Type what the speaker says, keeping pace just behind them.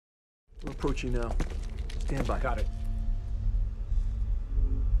We're approaching now. Stand by. Got it.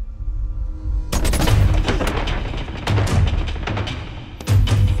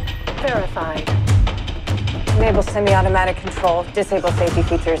 Verified. Enable semi-automatic control. Disable safety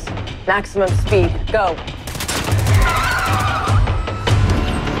features. Maximum speed. Go.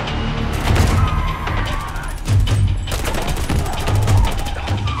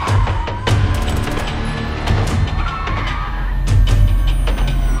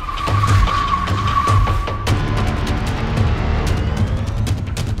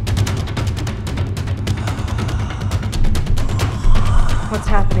 What's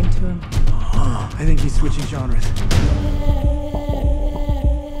happening to him? I think he's switching genres.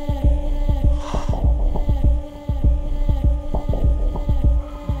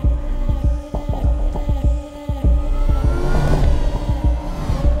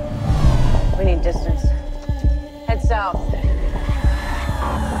 We need distance. Head south.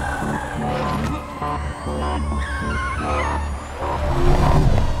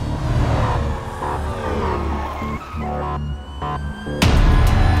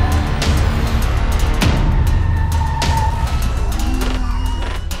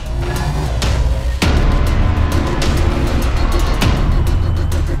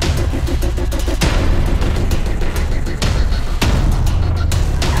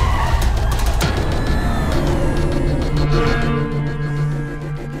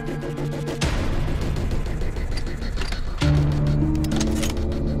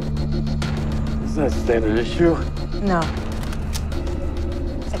 Is that a standard issue? No.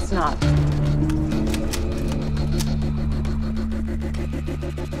 It's not.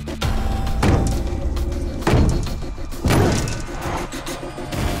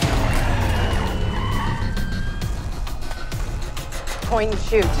 Point and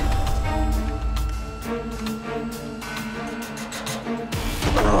shoot.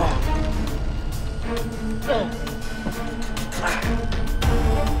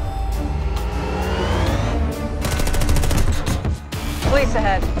 Police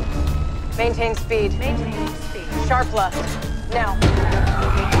ahead. Maintain speed. Maintaining speed. Sharp left. Now.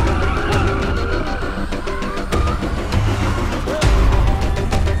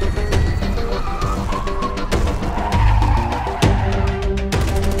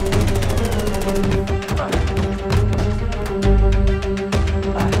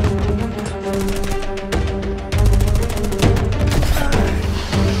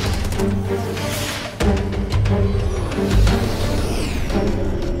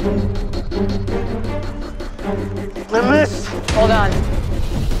 I missed! Hold on.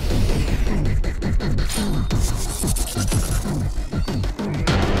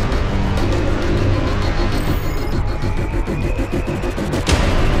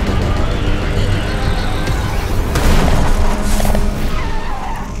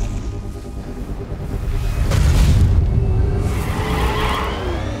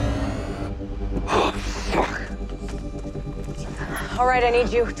 All right, I need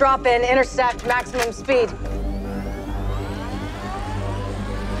you. Drop in, intersect, maximum speed.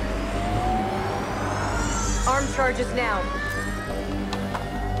 Arm charges now.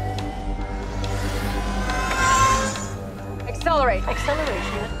 Accelerate.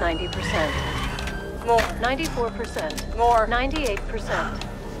 Acceleration at 90%. More. 94%. More. 98%.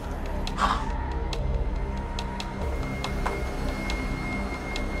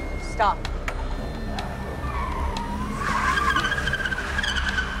 Stop.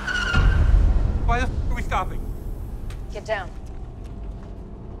 Why the f are we stopping? Get down.